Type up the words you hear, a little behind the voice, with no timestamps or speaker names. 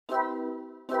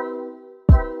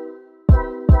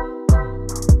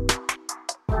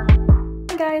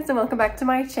guys, and welcome back to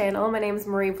my channel. My name is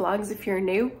Marie Vlogs. If you're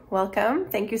new, welcome.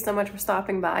 Thank you so much for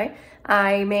stopping by.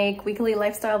 I make weekly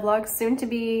lifestyle vlogs, soon to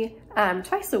be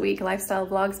twice a week lifestyle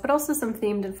vlogs, but also some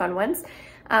themed and fun ones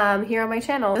here on my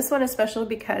channel. This one is special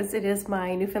because it is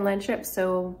my Newfoundland trip.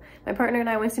 So my partner and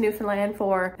I went to Newfoundland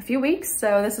for a few weeks.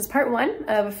 So this is part one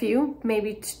of a few,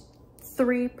 maybe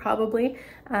three probably.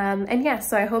 And yeah,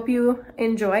 so I hope you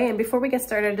enjoy. And before we get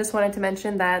started, I just wanted to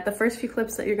mention that the first few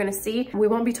clips that you're going to see, we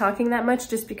won't be talking that much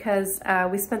just because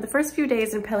we spent the first few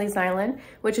days in Pilley Island,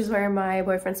 which is where my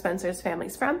boyfriend Spencer's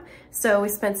family's from. So we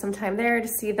spent some time there to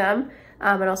see them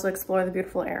and also explore the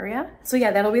beautiful area. So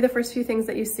yeah, that'll be the first few things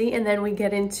that you see, and then we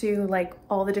get into like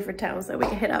all the different towns that we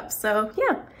can hit up. So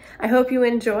yeah, I hope you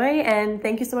enjoy, and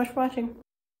thank you so much for watching.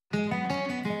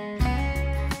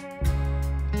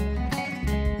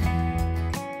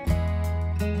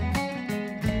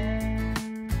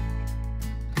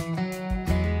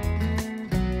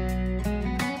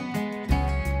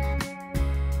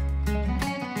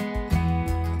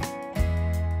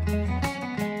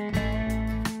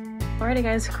 Alrighty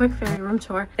guys, quick family room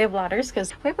tour. They have ladders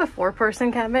because we have a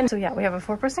 4-person cabin. So yeah, we have a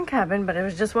 4-person cabin, but it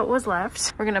was just what was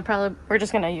left. We're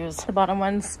just gonna use the bottom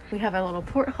ones. We have a little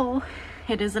porthole.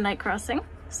 It is a night crossing,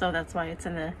 so that's why it's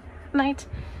in the night.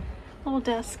 Little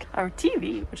desk, our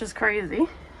TV, which is crazy.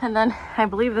 And then I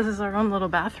believe this is our own little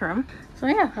bathroom. So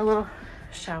yeah, a little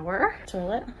shower,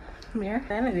 toilet, mirror,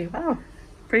 vanity. Wow,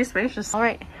 pretty spacious. All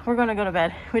right, we're gonna go to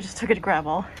bed. We just took it to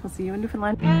gravel. We'll see you in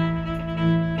Newfoundland.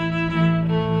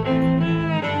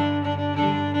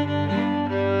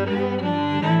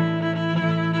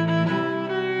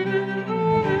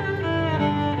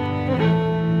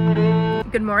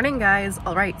 Good morning guys.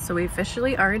 All right, so we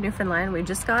officially are in Newfoundland. We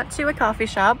just got to a coffee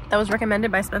shop that was recommended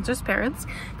by Spencer's parents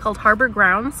called Harbor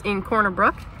Grounds in Corner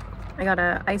Brook. I got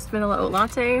a iced vanilla oat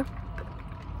latte.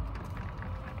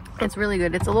 It's really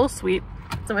good. It's a little sweet,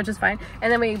 so which is fine.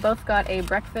 And then we both got a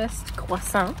breakfast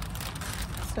croissant.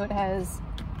 So it has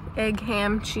egg,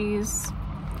 ham, cheese,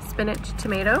 spinach,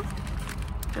 tomato,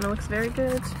 and it looks very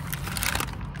good.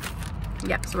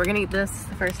 Yeah, so we're gonna eat this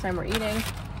the first time we're eating.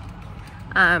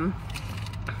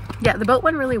 Yeah, the boat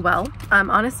went really well.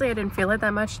 Honestly, I didn't feel it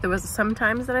that much. There was some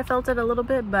times that I felt it a little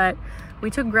bit, but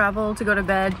we took gravel to go to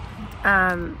bed.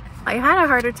 I had a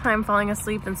harder time falling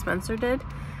asleep than Spencer did,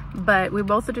 but we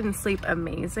both didn't sleep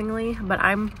amazingly. But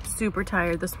I'm super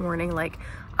tired this morning. Like,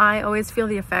 I always feel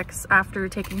the effects after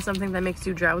taking something that makes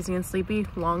you drowsy and sleepy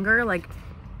longer. Like,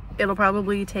 it'll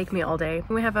probably take me all day.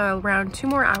 We have around 2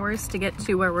 more hours to get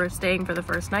to where we're staying for the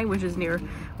first night, which is near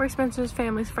where Spencer's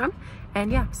family's from. And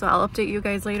yeah, so I'll update you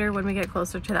guys later when we get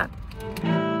closer to that.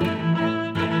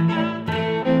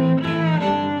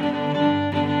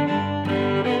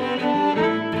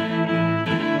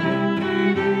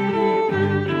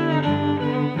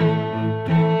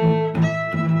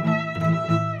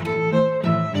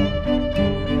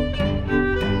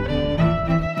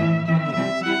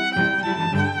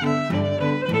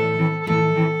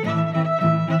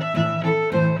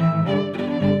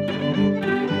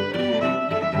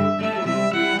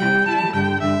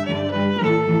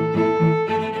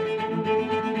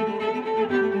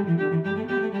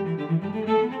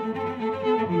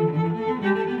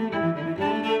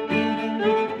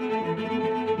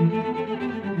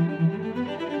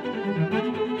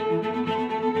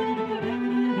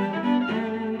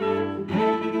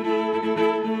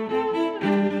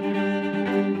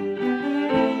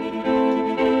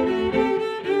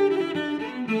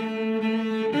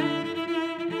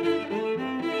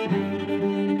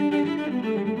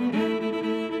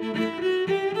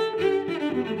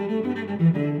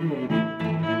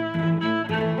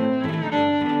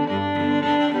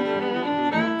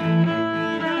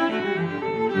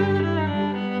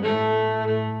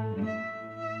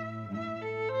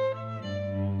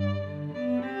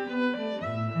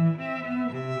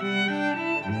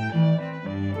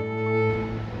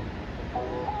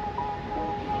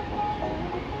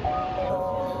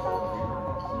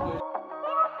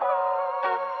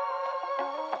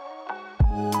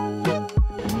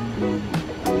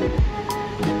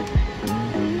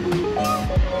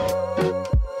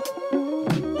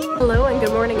 Hello and good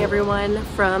morning everyone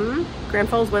from Grand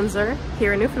Falls, Windsor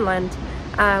here in Newfoundland.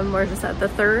 We're just at the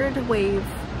Third Wave,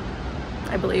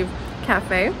 I believe,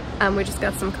 cafe. We just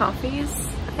got some coffees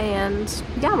and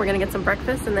yeah, we're gonna get some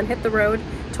breakfast and then hit the road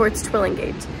towards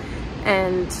Twillingate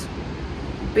and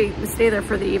we stay there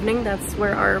for the evening. That's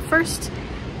where our first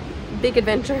big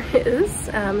adventure is.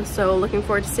 So looking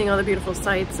forward to seeing all the beautiful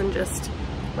sights and just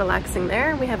relaxing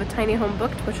there. We have a tiny home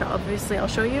booked, which obviously I'll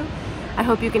show you. I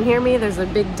hope you can hear me. There's a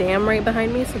big dam right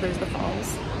behind me, so there's the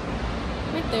falls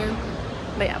right there.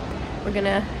 But yeah, We're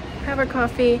gonna have our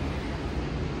coffee,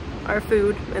 our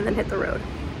food, and then hit the road.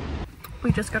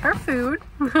 We just got our food.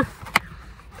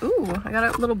 Ooh, I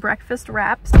got a little breakfast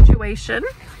wrap situation.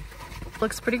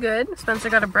 Looks pretty good. Spencer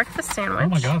got a breakfast sandwich. Oh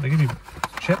my god, they give you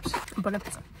chips? Bon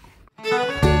appetit.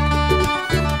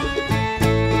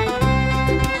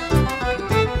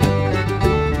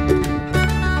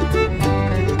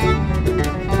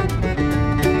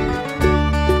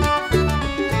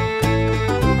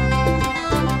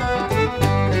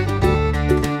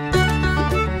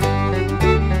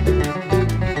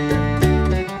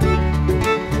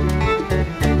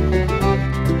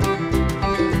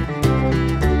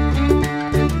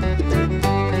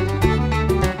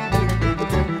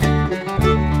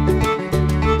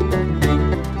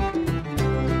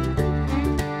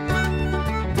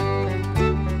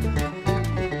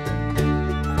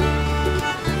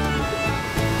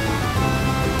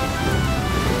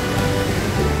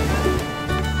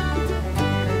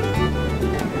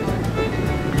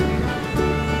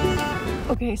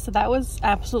 Okay, so that was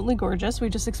absolutely gorgeous. We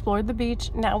just explored the beach.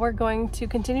 Now we're going to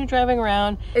continue driving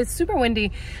around. It's super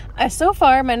windy. So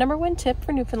far, my #1 tip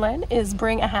for Newfoundland is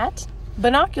bring a hat,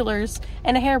 binoculars,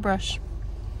 and a hairbrush.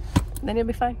 Then you'll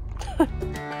be fine.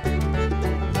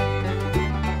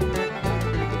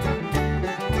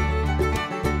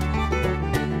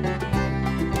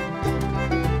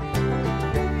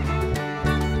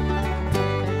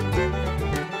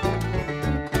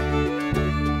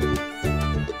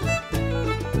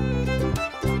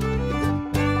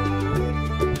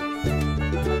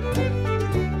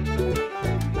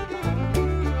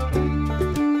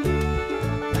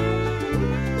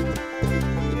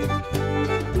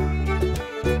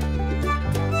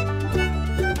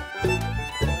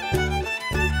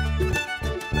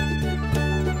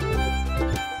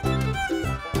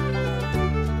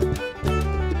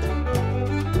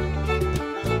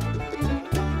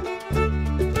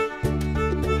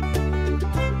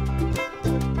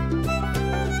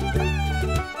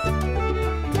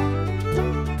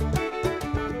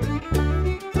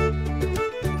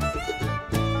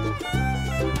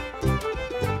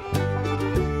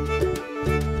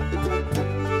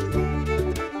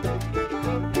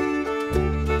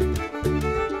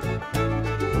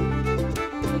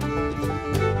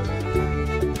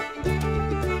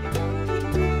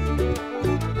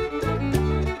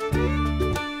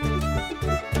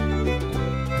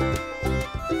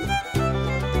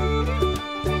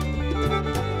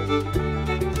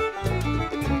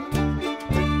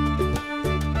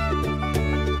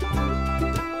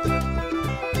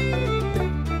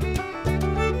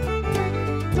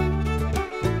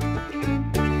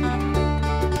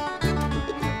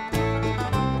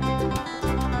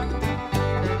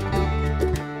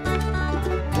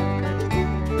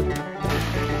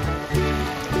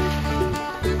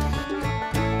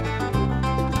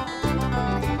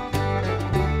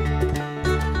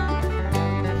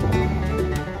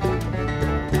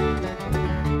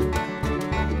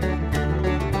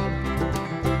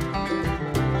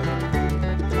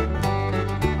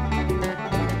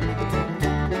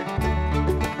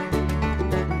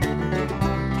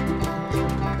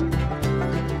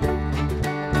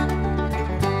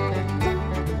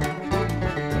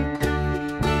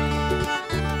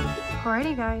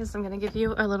 Alrighty guys, I'm gonna give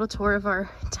you a little tour of our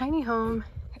tiny home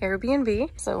Airbnb.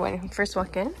 So when you first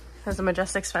walk in, there's a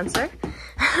majestic Spencer.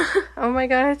 Oh my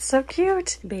god, it's so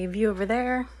cute. Bay view over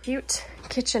there. Cute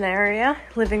kitchen area,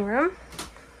 living room.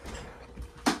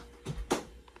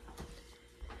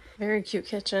 Very cute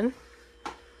kitchen.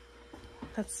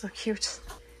 That's so cute.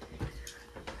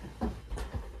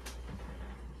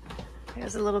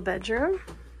 There's a little bedroom.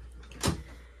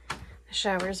 The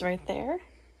shower's right there.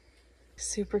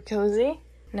 Super cozy.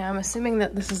 Now I'm assuming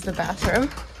that this is the bathroom.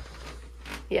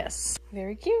 Yes,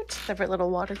 very cute. Separate little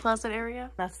water closet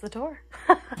area. That's the tour.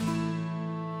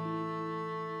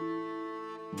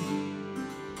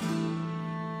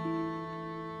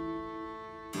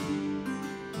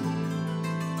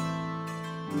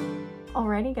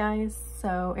 Alrighty guys,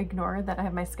 so ignore that I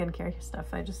have my skincare stuff.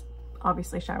 I just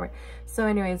obviously showered. So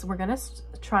anyways, we're gonna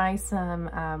try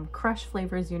some crush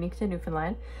flavors unique to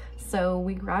Newfoundland. So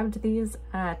we grabbed these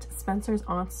at Spencer's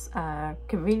aunt's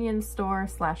convenience store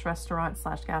slash restaurant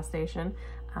slash gas station.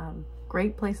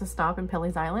 Great place to stop in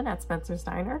Pilley's Island at Spencer's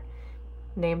Diner,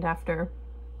 named after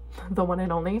the one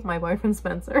and only, my boyfriend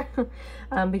Spencer.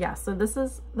 But yeah, so this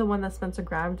is the one that Spencer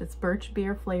grabbed. It's birch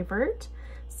beer flavored,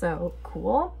 so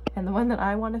cool. And the one that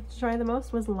I wanted to try the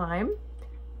most was lime.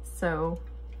 So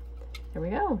here we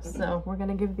go. So we're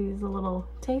gonna give these a little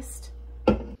taste.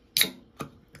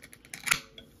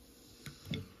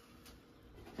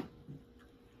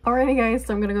 Alrighty guys,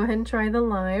 so I'm gonna go ahead and try the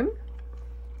lime.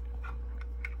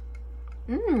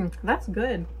 That's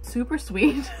good. Super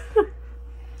sweet,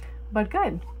 but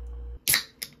good.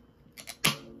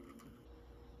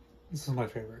 This is my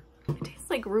favorite. It tastes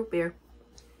like root beer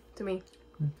to me.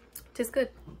 Tastes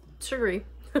good. Sugary.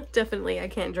 Definitely, I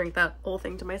can't drink that whole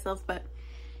thing to myself, but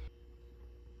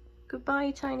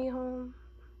goodbye, tiny home.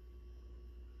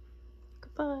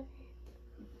 Goodbye.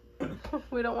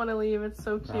 We don't want to leave. It's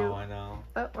so cute. Oh, I know.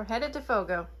 But we're headed to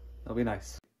Fogo. That'll be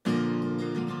nice.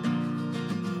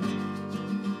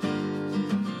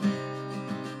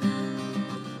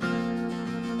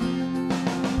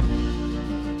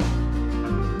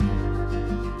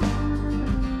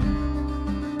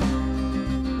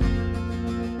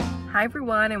 Hi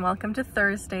everyone and welcome to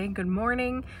Thursday. Good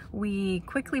morning. We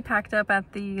quickly packed up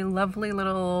at the lovely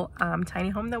little tiny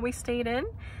home that we stayed in,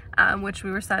 which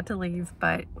we were sad to leave,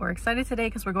 but we're excited today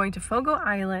because we're going to Fogo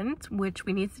Island, which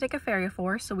we need to take a ferry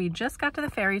for. So we just got to the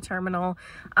ferry terminal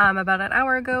about an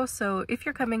hour ago. So if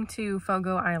you're coming to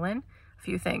Fogo Island, a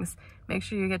few things. Make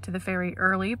sure you get to the ferry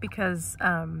early because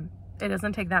it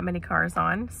doesn't take that many cars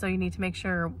on. So you need to make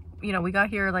sure, you know, we got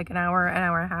here like an hour and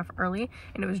a half early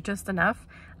and it was just enough.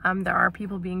 There are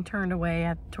people being turned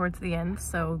away towards the end,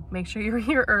 so make sure you're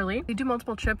here early. We do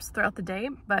multiple trips throughout the day,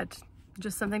 but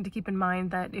just something to keep in mind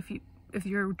that if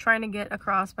you're trying to get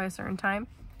across by a certain time,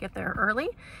 get there early.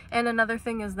 And another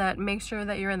thing is that make sure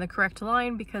that you're in the correct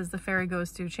line because the ferry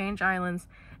goes to Change Islands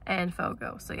and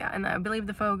Fogo. So yeah, and I believe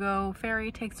the Fogo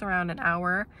ferry takes around an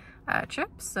hour trip.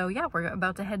 So yeah, we're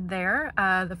about to head there.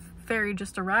 The ferry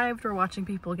just arrived. We're watching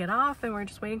people get off and we're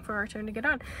just waiting for our turn to get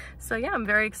on. So yeah, I'm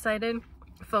very excited.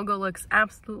 Fogo looks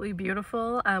absolutely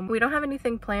beautiful. We don't have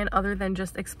anything planned other than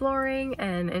just exploring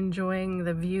and enjoying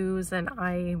the views, and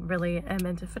I really am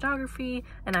into photography,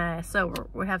 and so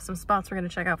we have some spots we're going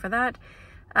to check out for that.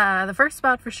 The first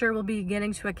spot for sure will be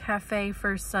getting to a cafe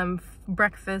for some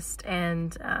breakfast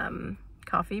and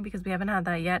coffee because we haven't had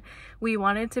that yet. We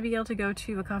wanted to be able to go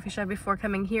to a coffee shop before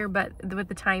coming here, but with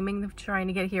the timing of trying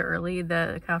to get here early,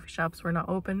 the coffee shops were not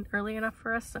open early enough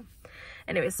for us. So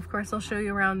anyways, of course I'll show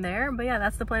you around there, but yeah,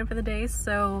 that's the plan for the day.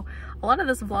 So a lot of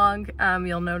this vlog,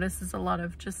 you'll notice, is a lot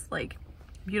of just like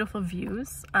beautiful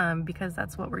views, because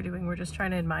that's what we're doing. We're just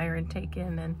trying to admire and take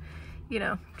in and, you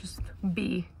know, just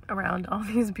be around all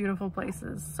these beautiful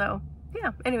places. So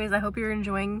yeah, anyways, I hope you're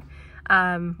enjoying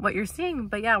what you're seeing.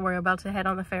 But yeah, we're about to head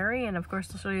on the ferry, and of course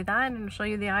I'll show you that and show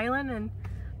you the island, and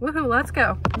woohoo, let's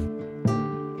go.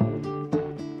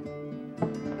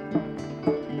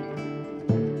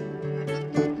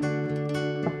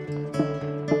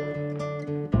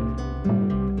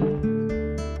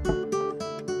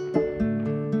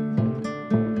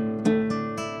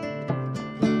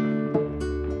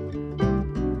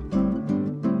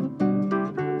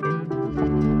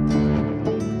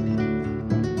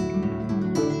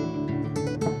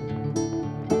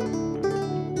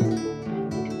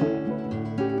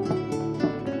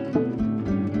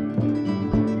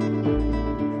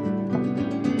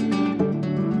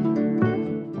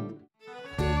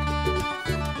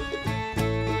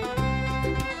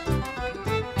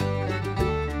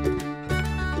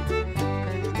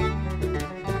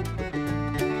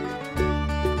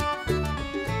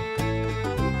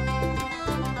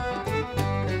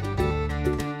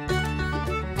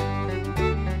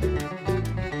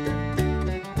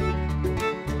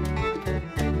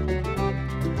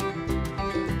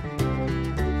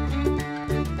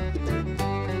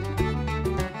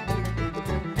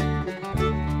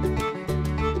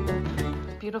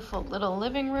 Beautiful little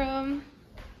living room,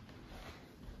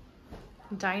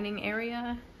 dining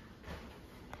area,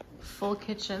 full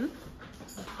kitchen.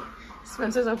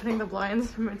 Spencer's opening the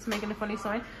blinds. It's making a funny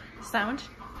sound.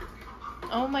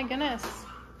 Oh my goodness.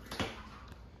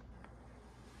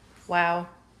 Wow.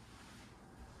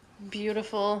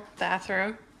 Beautiful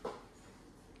bathroom.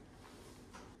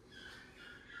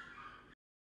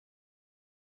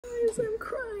 Guys, I'm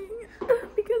crying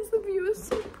because the view is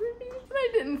so pretty. And I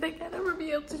didn't think I'd ever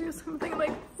be able to do something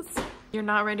like this. You're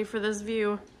not ready for this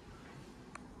view.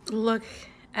 Look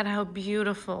at how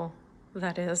beautiful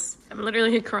that is. I'm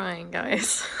literally crying,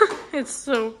 guys. It's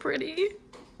so pretty.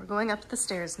 We're going up the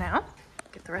stairs now.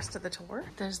 Get the rest of the tour.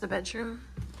 There's the bedroom.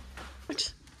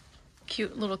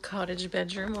 Cute little cottage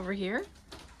bedroom over here.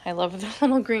 I love the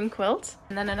little green quilt.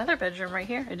 And then another bedroom right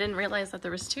here. I didn't realize that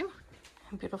there was two.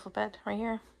 A beautiful bed right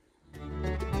here.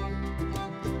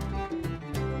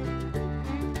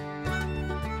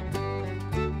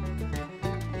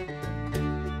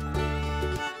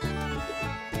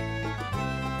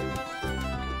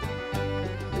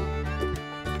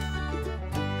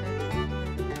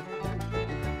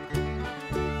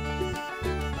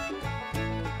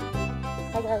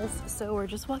 guys, so we're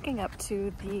just walking up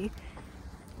to the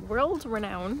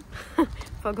world-renowned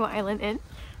Fogo Island Inn.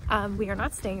 We are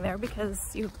not staying there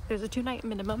because there's a 2-night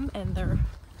minimum and their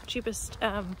cheapest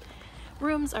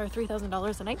rooms are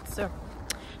 $3,000 a night, so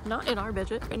not in our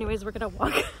budget. Anyways, we're gonna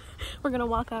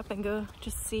walk up and go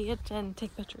just see it and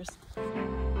take pictures.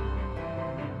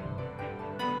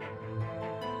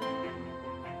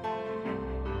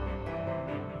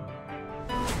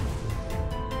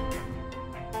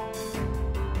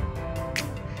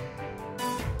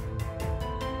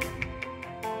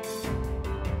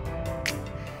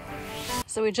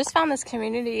 So we just found this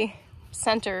community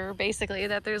center, basically,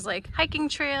 that there's like hiking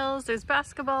trails, there's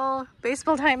basketball,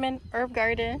 baseball diamond, herb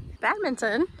garden,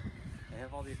 badminton. They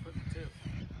have all the equipment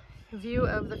too. View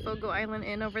of the Fogo Island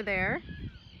Inn over there.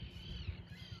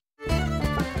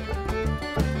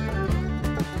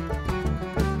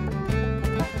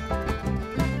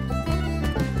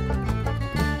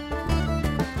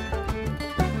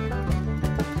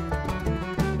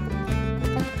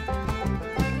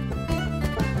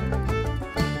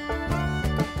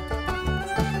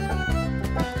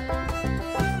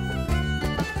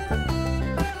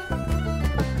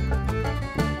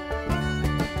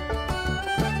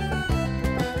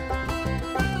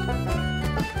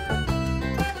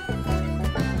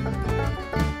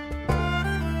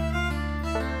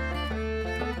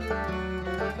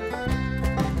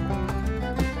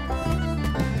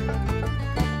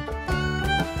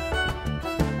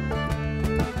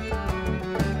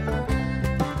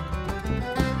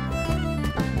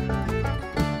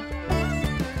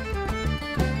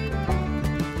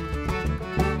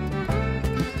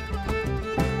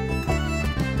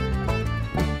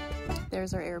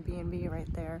 There's our Airbnb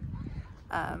right there.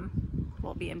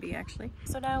 Well, B&B actually.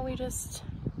 So now we just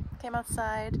came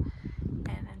outside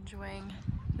and enjoying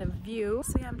the view.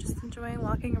 So yeah, I'm just enjoying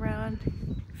walking around,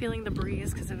 feeling the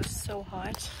breeze because it was so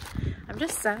hot. I'm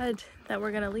just sad that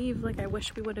we're gonna leave. Like, I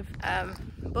wish we would have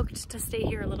booked to stay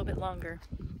here a little bit longer.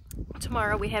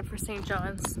 Tomorrow we head for St.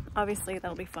 John's. Obviously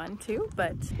that'll be fun too,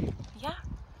 but yeah.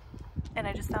 And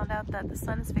I just found out that the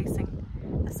sun is facing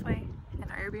this way. And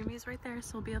our Airbnb is right there,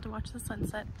 so we'll be able to watch the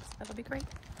sunset. So that'll be great.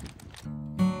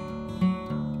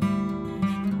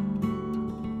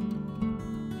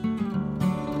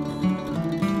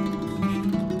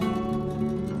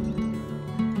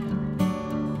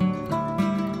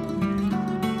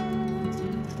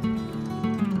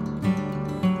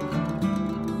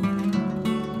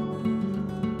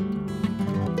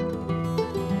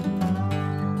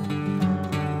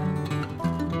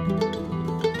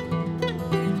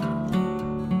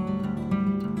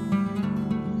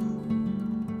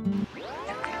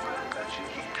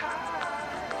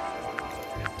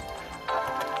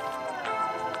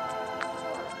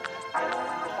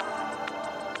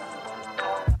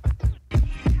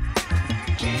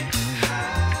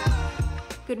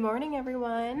 Good morning,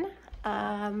 everyone.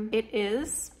 It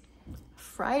is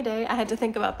Friday. I had to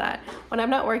think about that. When I'm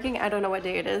not working, I don't know what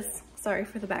day it is. Sorry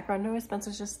for the background noise.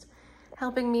 Spencer's just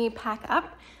helping me pack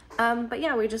up. But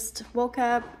yeah, we just woke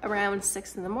up around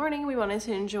 6 in the morning. We wanted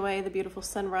to enjoy the beautiful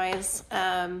sunrise.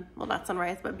 Well, not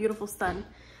sunrise, but beautiful sun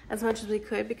as much as we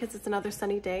could because it's another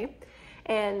sunny day.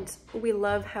 And we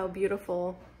love how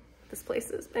beautiful this place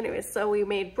is. Anyways, so we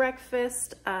made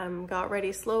breakfast, got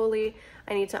ready slowly.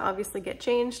 I need to obviously get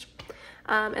changed.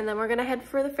 And then we're gonna head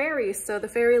for the ferry. So the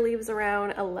ferry leaves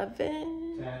around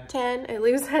 10. It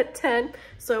leaves at 10.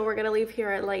 So we're gonna leave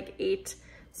here at like 8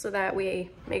 so that we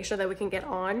make sure that we can get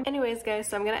on. Anyways, guys,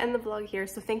 so I'm gonna end the vlog here.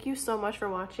 So thank you so much for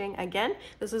watching. Again,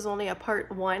 this is only a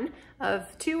part 1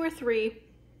 of 2 or 3,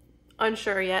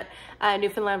 unsure yet,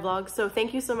 Newfoundland vlogs. So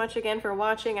thank you so much again for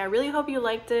watching. I really hope you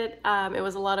liked it. It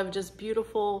was a lot of just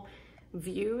beautiful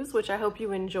views, which I hope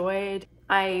you enjoyed.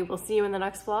 I will see you in the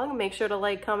next vlog. Make sure to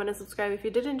like, comment, and subscribe if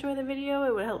you did enjoy the video.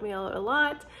 It would help me out a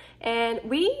lot. And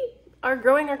we are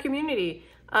growing our community.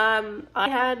 I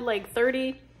had like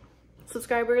 30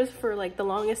 subscribers for like the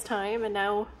longest time, and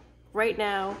now right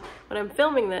now when I'm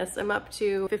filming this I'm up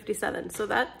to 57, so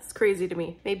that's crazy to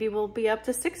me. Maybe we'll be up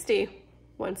to 60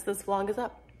 once this vlog is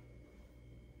up.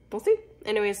 We'll see.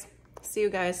 Anyways, see you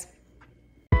guys.